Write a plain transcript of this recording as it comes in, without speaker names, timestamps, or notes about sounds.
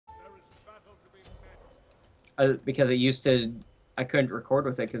because it used to. I couldn't record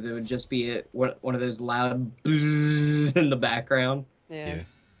with it because it would just be one of those loud bzzz in the background. Yeah.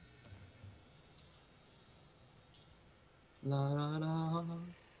 La da da,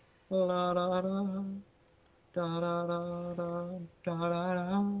 la da da, da da da da da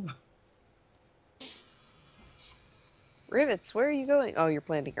da. Rivets, where are you going? Oh, you're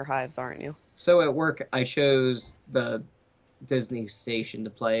planting your hives, aren't you? So at work, I chose the Disney station to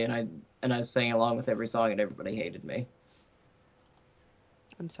play, and I sang along with every song, and everybody hated me.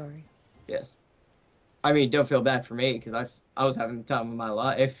 I'm sorry. Yes. I mean, don't feel bad for me, because I was having the time of my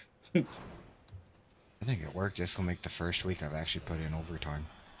life. I think it worked. This will make the first week I've actually put in overtime.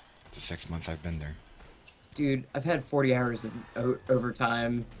 It's the 6 months I've been there. Dude, I've had 40 hours of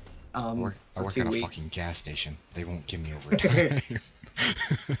overtime. I work for at 2 a weeks. fucking gas station. They won't give me overtime.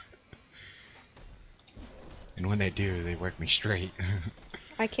 And when they do, they work me straight.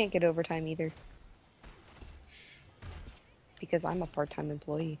 I can't get overtime either. Because I'm a part-time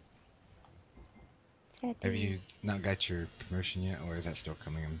employee. Sad Have day. you not got your promotion yet, or is that still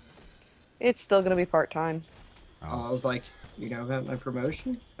coming in? It's still gonna be part-time. I was like, you know about my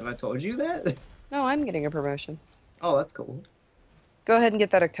promotion? Have I told you that? No, I'm getting a promotion. Oh, that's cool. Go ahead and get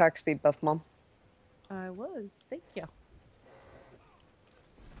that attack speed buff, Mom. I was. Thank you.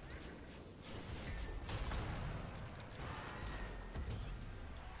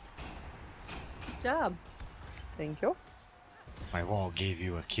 Good job. Thank you. My wall gave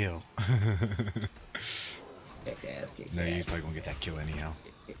you a kill. Kick ass, kick No, ass. you probably won't get that kill anyhow.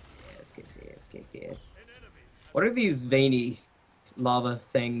 Kick ass, kick ass, kick ass. What are these veiny lava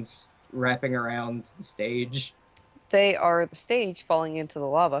things wrapping around the stage? They are the stage falling into the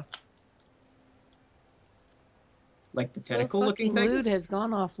lava. Like the So tentacle-looking fucking things? Lewd has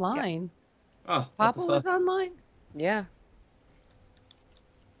gone offline. Oh, what Papa the was fuck? online? Yeah.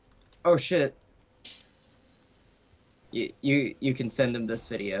 Oh shit. You can send him this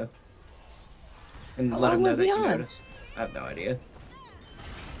video. And How let him long know was that he you on? noticed. I have no idea.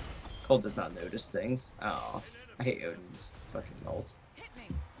 Cole does not notice things. Oh, I hate Odin's fucking ult.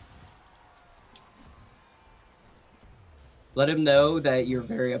 Let him know that you're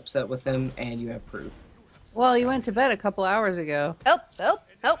very upset with him and you have proof. Well, he went to bed a couple hours ago. Help! Help!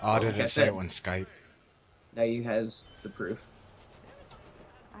 Help! Oh, did Like I it say said. it on Skype? Now you has the proof.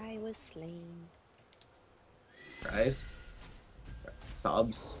 I was slain. Rise.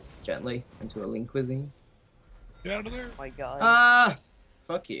 Sobs gently into a lean cuisine. Get out of there! Oh my god. Ah!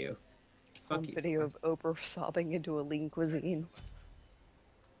 Fuck you. Fuck Home you. video of Oprah sobbing into a lean cuisine.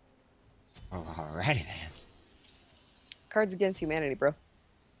 Alrighty then. Cards Against Humanity, bro.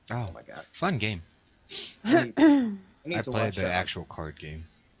 Oh, Oh my god. fun game. I need I to played watch the that. actual card game.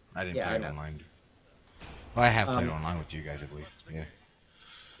 I didn't Yeah, play I it know. online. Well, I have played Um, online with you guys, I believe.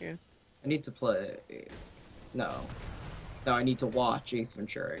 Yeah. I need to play. No. No, I need to watch Ace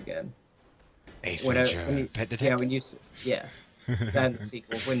Ventura again. Ace When Ventura, you, Pet yeah, Detective. when you. Yeah. That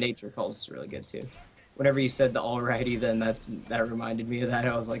sequel, When Nature Calls, is really good too. Whenever you said the alrighty, then that reminded me of that.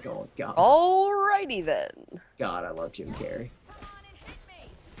 I was like, oh god, Alrighty then. God, I love Jim Carrey.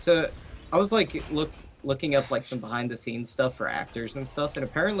 So, I was like looking up like some behind the scenes stuff for actors and stuff, and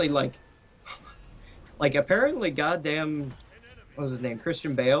apparently apparently, goddamn, what was his name,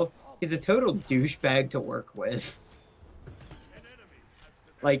 Christian Bale, he's a total douchebag to work with.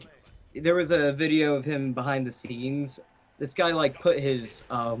 Like, there was a video of him behind the scenes. This guy like put his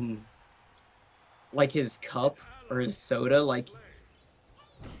like his cup or his soda like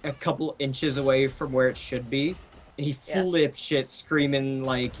a couple inches away from where it should be, and he Yeah. flipped shit screaming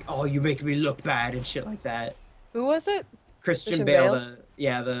like, "Oh, you make me look bad" and shit like that. Who was it? Christian Christian Bale,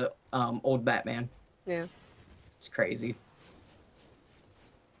 Bale? the old Batman. Yeah. It's crazy.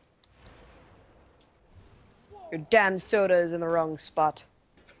 Your damn soda is in the wrong spot.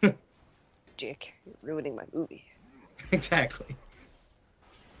 Dick, you're ruining my movie. Exactly.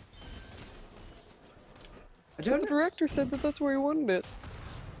 I The don't. director said that that's where he wanted it.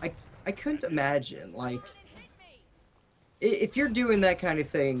 I couldn't imagine like if you're doing that kind of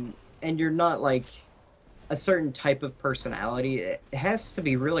thing and you're not like a certain type of personality, it has to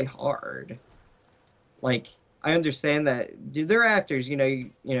be really hard. Like, I understand that they're actors,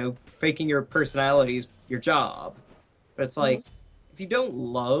 you know, faking your personality is your job, but it's like if you don't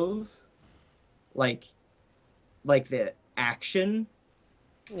love like the action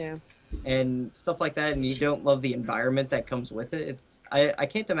Yeah. and stuff like that, and you don't love the environment that comes with it, it's I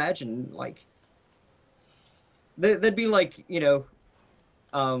can't imagine like that'd be like, you know,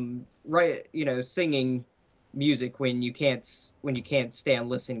 right, you know, singing music when you can't stand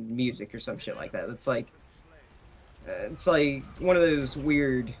listening to music or some shit like that. It's like one of those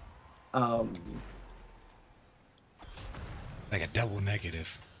weird Like a double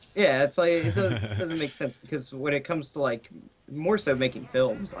negative. Yeah, it's like it doesn't make sense because when it comes to like more so making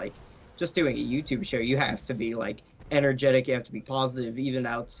films, like just doing a YouTube show, you have to be like energetic, you have to be positive even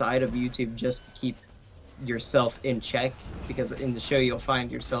outside of YouTube just to keep yourself in check because in the show you'll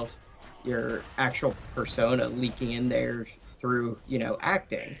find yourself your actual persona leaking in there through, you know,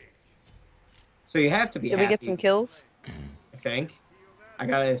 acting. So you have to be Did happy. we get some kills? I think. I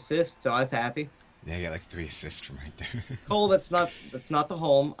got an assist, so I was happy. Yeah, I got like 3 assists from right there. Cole, that's not the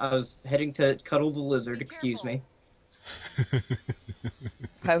home. I was heading to cuddle the lizard, excuse me.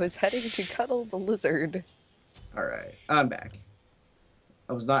 I was heading to cuddle the lizard. Alright, I'm back.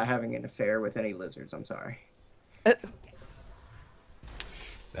 I was not having an affair with any lizards, I'm sorry. That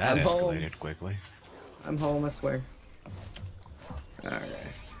I'm escalated home. quickly. I'm home, I swear. Alright.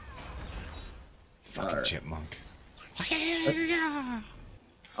 Fucking Alright. chipmunk.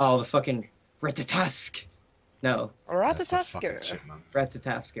 Oh, the fucking Ratatusk! No, That's a fucking Ratatusker. chipmunk.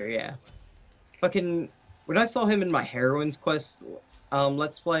 Ratatasker, yeah. Fucking, when I saw him in my Heroines Quest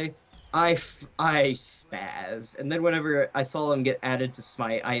Let's Play, I spazzed. And then whenever I saw him get added to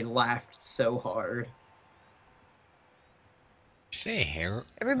Smite, I laughed so hard. You say hair?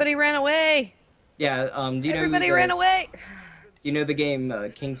 Everybody ran away. Yeah, do you Everybody know ran away. you know the game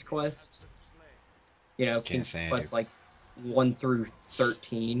King's Quest? You know, Can't King's say I Quest do. like 1 through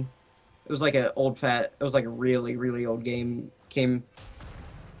 13. It was like a really, really old game. It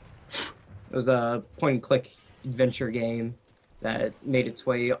was a point and click adventure game that made its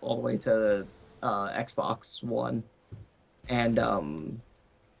way all the way to the Xbox One. And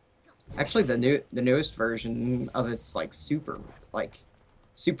actually the newest version of it's like super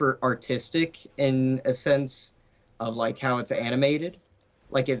artistic in a sense of like how it's animated.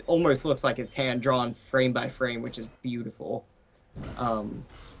 Like it almost looks like it's hand drawn frame by frame, which is beautiful.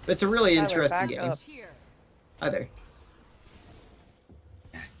 But it's a really Tyler, interesting back game. up. Hi there.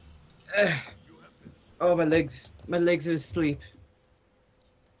 Oh, my legs are asleep.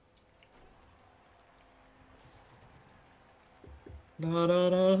 La da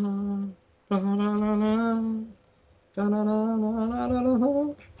da, la la la la, da la la la la la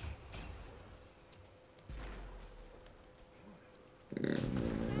la.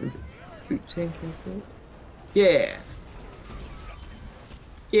 Boot tank into it. Yeah.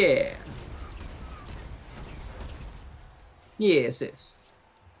 Yeah. Yeah, assists.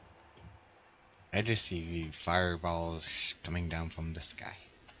 I just see fireballs coming down from the sky.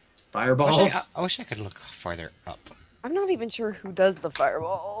 Fireballs. I wish I could look farther up. I'm not even sure who does the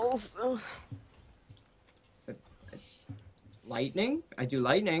fireballs. Ugh. Lightning? I do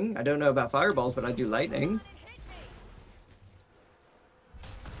lightning. I don't know about fireballs, but I do lightning.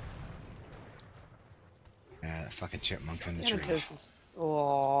 Yeah, the fucking chipmunks in the Thanatos trees. is...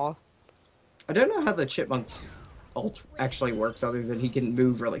 Aww. I don't know how the chipmunk's ult actually works other than he can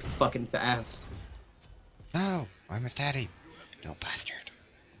move really fucking fast. No, I missed Daddy. No bastard.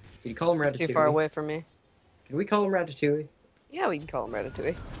 Can you call him He's Ratatouille? too far away from me. Can we call him Ratatouille? Yeah, we can call him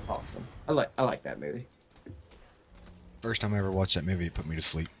Ratatouille. Awesome. I like that movie. First time I ever watched that movie, it put me to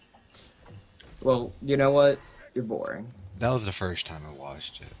sleep. Well, you know what? You're boring. That was the first time I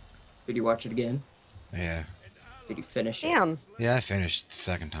watched it. Did you watch it again? Yeah. Did you finish it? Damn. Yeah, I finished the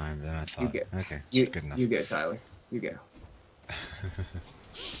second time, then I thought, get- okay, You, it's good enough. you go, Tyler. You go.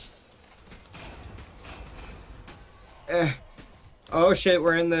 Oh shit,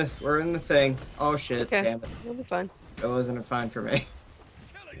 we're in the thing. Oh shit, It's okay. damn it. You'll be fine. It wasn't fine for me.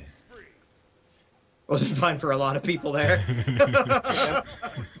 Wasn't fine for a lot of people there.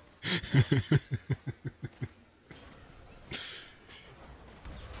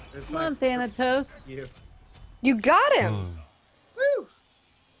 Come on, Thanatos. You got him! Oh. Woo!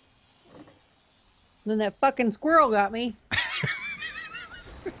 Then that fucking squirrel got me.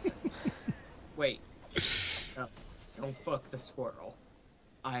 Wait. No, don't fuck the squirrel.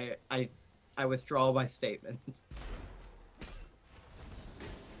 I withdraw my statement.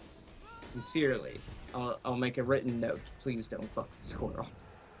 Sincerely, I'll make a written note. Please don't fuck the squirrel.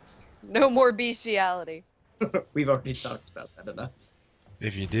 No more bestiality. We've already talked about that enough.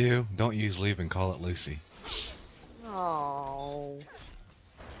 If you do, don't use Lube and call it Lucy. Oh.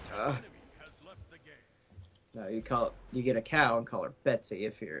 No, you get a cow and call her Betsy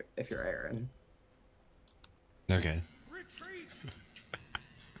if you're Aaron. Okay.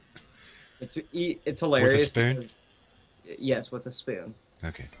 It's hilarious. spoon? Because, yes, with a spoon.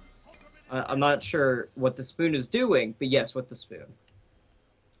 Okay. I'm not sure what the spoon is doing, but yes, with the spoon.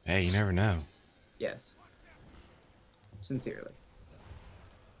 Hey, you never know. Yes. Sincerely.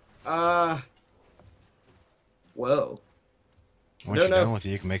 Whoa. Once Don't you're know done with it,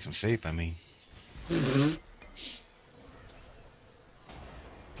 you can make some soup, I mean.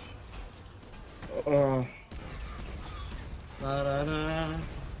 Da-da-da.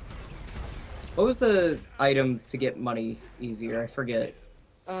 What was the item to get money easier? I forget.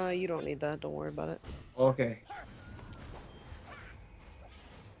 You don't need that. Don't worry about it. Okay.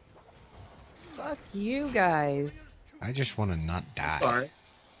 Fuck you guys. I just want to not die. Sorry.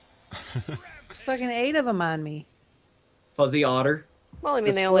 There's fucking 8 of them on me. Fuzzy Otter. Well, I mean,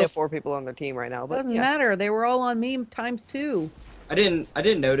 The they only have squirrels- 4 people on their team right now, but Doesn't yeah. matter. They were all on me times 2. I didn't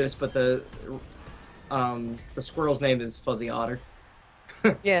notice, but the squirrel's name is Fuzzy Otter.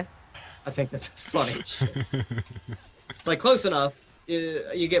 Yeah. I think that's funny. It's like close enough.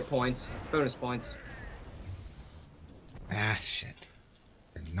 You get points, bonus points. Ah, shit.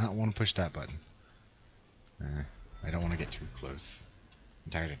 I did not want to push that button. I don't want to get too close.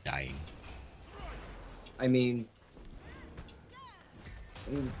 I'm tired of dying. I mean,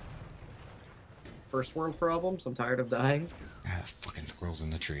 first world problems. I'm tired of dying. Ah, fucking squirrels in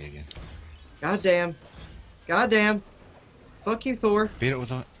the tree again. Goddamn. Goddamn. Fuck you, Thor. Beat it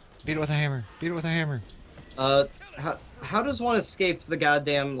with a hammer. Beat it with a hammer. How does one escape the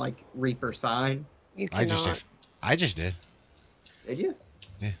goddamn like Reaper sign? You I cannot. just did. Did you?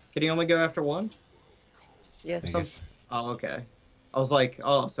 Yeah. Can you only go after one? Yes. I guess. Oh, okay. I was like,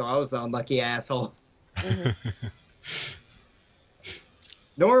 oh, so I was the unlucky asshole.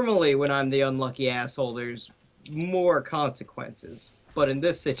 Normally, when I'm the unlucky asshole, there's more consequences. But in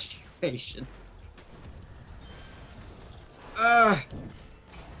this situation, the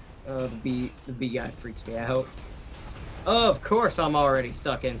bee guy freaks me out. Of course, I'm already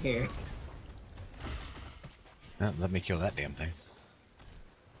stuck in here. Oh, let me kill that damn thing.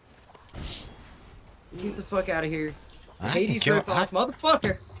 Get the fuck out of here. I can Hades kill. rip-off,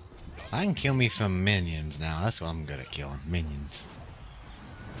 motherfucker. I can kill me some minions now. That's what I'm good at killing. Minions.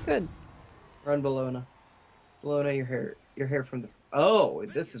 Good. Run, Bologna. Bologna, your hair from the... Oh,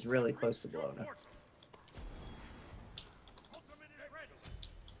 this is really close to Bologna.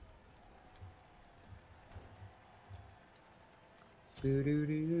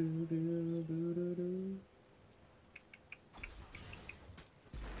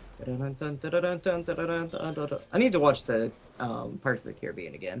 I need to watch the Pirates of the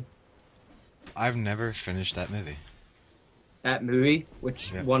Caribbean again. I've never finished that movie. That movie,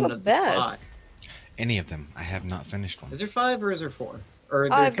 which Yeah. one It's the of the best. 5? Any of them. I have not finished one. Is there 5 or is there 4? Or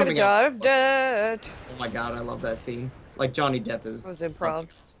they're I've got a coming jar out. of dirt. Oh my god, I love that scene. Like Johnny Depp is. That was improv.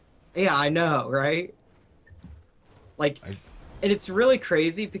 Yeah, I know, right? Like, and it's really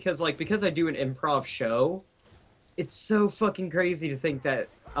crazy because I do an improv show, it's so fucking crazy to think that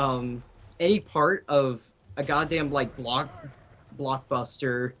any part of a goddamn like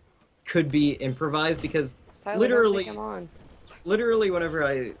blockbuster could be improvised because Tyler, literally, don't take him on. literally whenever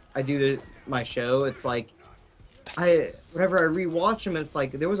I do my show, it's like whenever I rewatch them, it's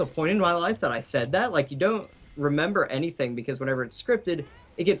like there was a point in my life that I said that. Like you don't remember anything because whenever it's scripted,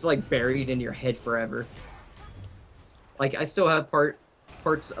 it gets like buried in your head forever. Like I still have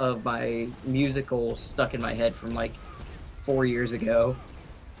parts of my musical stuck in my head from like 4 years ago.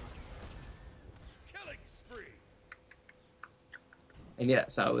 And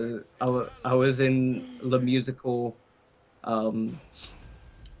yes, I was in the musical. I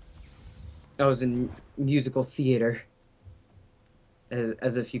was in musical theater,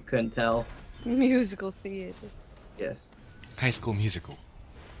 as if you couldn't tell. Musical theater. Yes, High School Musical.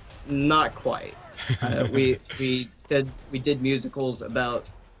 not quite. We did musicals about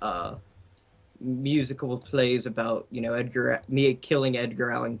musical plays about me killing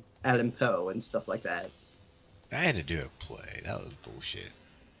Edgar Allan Poe and stuff like that. I had to do a play. That was bullshit.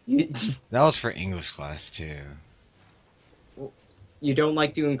 You, That was for English class too. you don't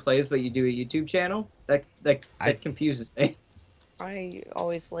like doing plays, but you do a YouTube channel? That confuses me. I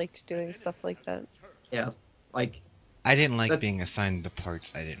always liked doing stuff like that. Yeah, like I didn't like That- being assigned the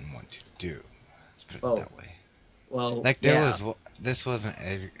parts I didn't want to do. Let's put it Oh. that way. well, Like there yeah. was, this wasn't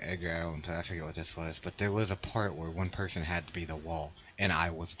Edgar Allan Poe. I forget what this was, but there was a part where one person had to be the wall, and I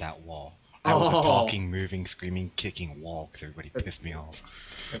was that wall. I was a Oh. talking, moving, screaming, kicking wall because everybody pissed me off.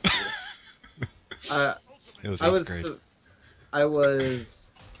 It was eighth grade. I was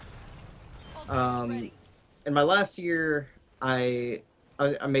in my last year I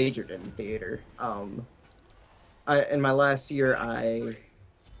majored in theater. In my last year I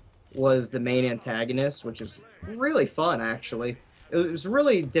was the main antagonist, which is really fun actually. It was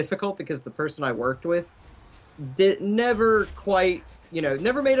really difficult because the person I worked with never quite,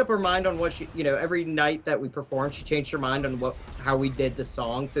 never made up her mind on what she, every night that we performed, she changed her mind on how we did the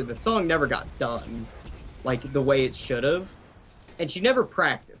song. So the song never got done like the way it should have. And she never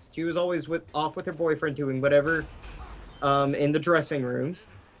practiced. She was always off with her boyfriend doing whatever in the dressing rooms.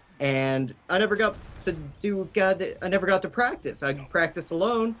 and I never got to I never got to practice. I practiced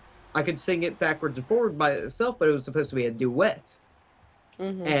alone. I could sing it backwards and forward by itself, but it was supposed to be a duet.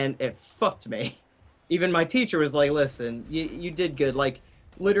 And it fucked me. Even my teacher was like, listen, you did good. Like,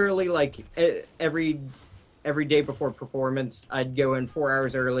 literally, like, every day before performance, I'd go in 4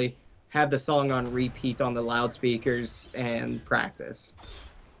 hours early, have the song on repeat on the loudspeakers, and practice.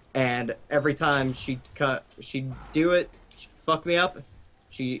 And every time she'd do it, she'd fuck me up.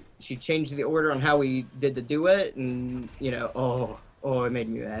 She changed the order on how we did the duet, and, you know, oh, it made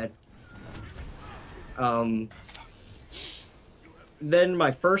me mad. Then my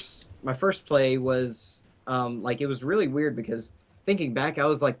first play was like, it was really weird because thinking back, I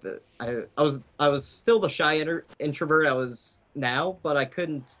was like I was still the shy introvert I was now, but I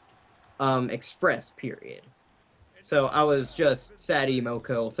couldn't express, period. So I was just sad emo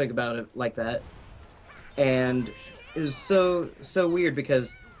Cole, think about it like that. And it was so weird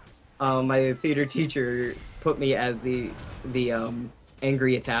because my theater teacher put me as the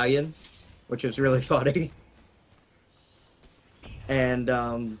angry Italian, which was really funny. And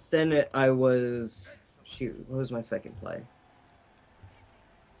then I was... Shoot, what was my second play?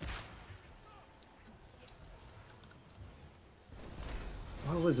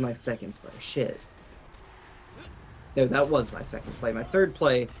 What was my second play? Shit. No, that was my second play. My third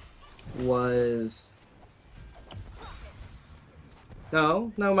play was...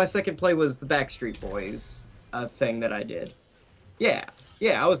 No, my second play was the Backstreet Boys thing that I did. Yeah,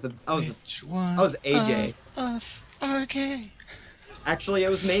 I was AJ. Us are gay. Actually, it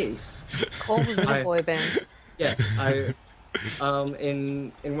was me. Cole was in a boy band. Yes,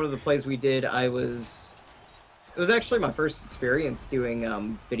 in one of the plays we did, it was actually my first experience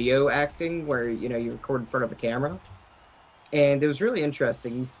doing video acting, where you record in front of a camera, and it was really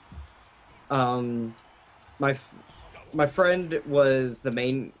interesting. My friend was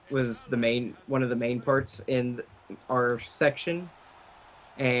one of the main parts in our section,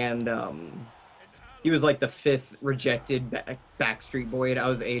 and he was like the 5th rejected Backstreet Boy, and I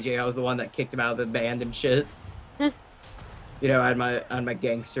was AJ. I was the one that kicked him out of the band and shit. I had my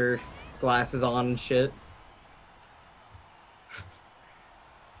gangster glasses on and shit.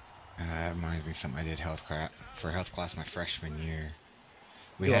 That reminds me of something I did for health class my freshman year.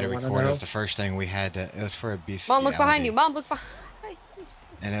 We had to record. It was the first thing we had to. It was for a beast. Mom, look behind you. Mom, look behind.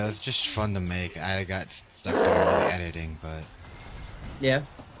 And it was just fun to make. I got stuck doing all the editing, but yeah.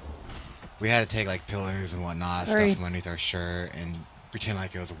 We had to take like pillars and whatnot, stuff from underneath our shirt, and pretend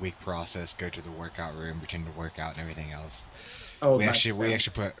like it was a week process. Go to the workout room, pretend to work out, and everything else. Oh, we actually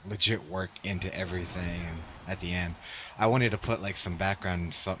put legit work into everything. And at the end, I wanted to put like some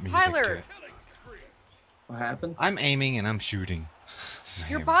background music to it. What happened? I'm aiming and I'm shooting.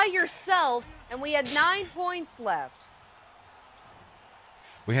 You're by yourself, and we had 9 points left.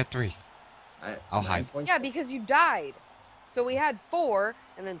 We had 3. I'll hide. Yeah, because you died. So we had 4,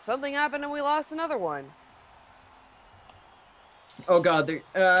 and then something happened and we lost another one. Oh god,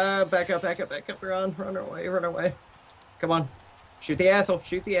 back up, run away. Come on. Shoot the asshole,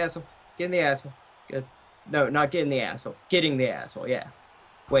 Get in the asshole. Good. No, not get in the asshole. Getting the asshole, yeah.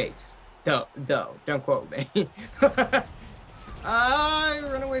 Wait. Don't quote me.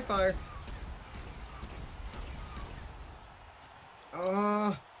 Runaway fire.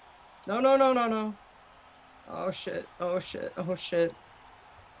 No. Oh shit.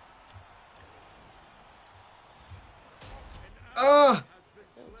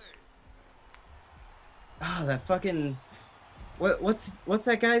 That fucking... What's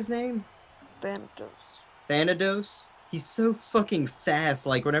that guy's name? Thanatos. He's so fucking fast,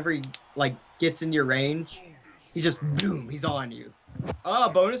 like, whenever he, like, gets in your range, he just, boom, he's on you.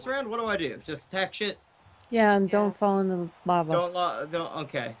 Bonus round? What do I do? Just attack shit? Yeah, and don't fall in the lava. Don't,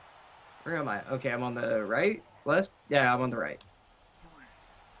 okay. Where am I? Okay, I'm on the right? Left? Yeah, I'm on the right.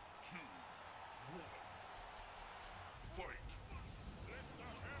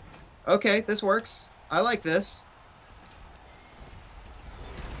 Okay, this works. I like this.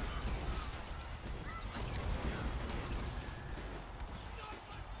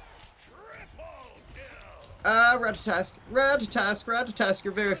 Ratatask,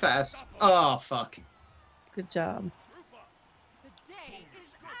 you're very fast. Oh, fuck. Good job. The day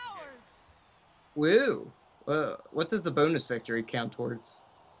is ours. Woo. What does the bonus victory count towards?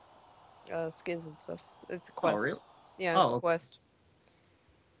 Skins and stuff. It's a quest. Oh, really? Yeah, it's a quest.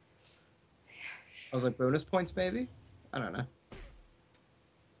 I was like, bonus points, maybe? I don't know.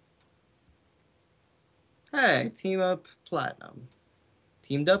 Hey, team up platinum.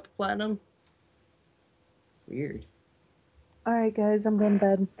 Teamed up platinum? Weird. Alright, guys, I'm going to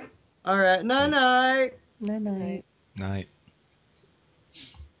bed. Alright, night-night. Night-night. Night.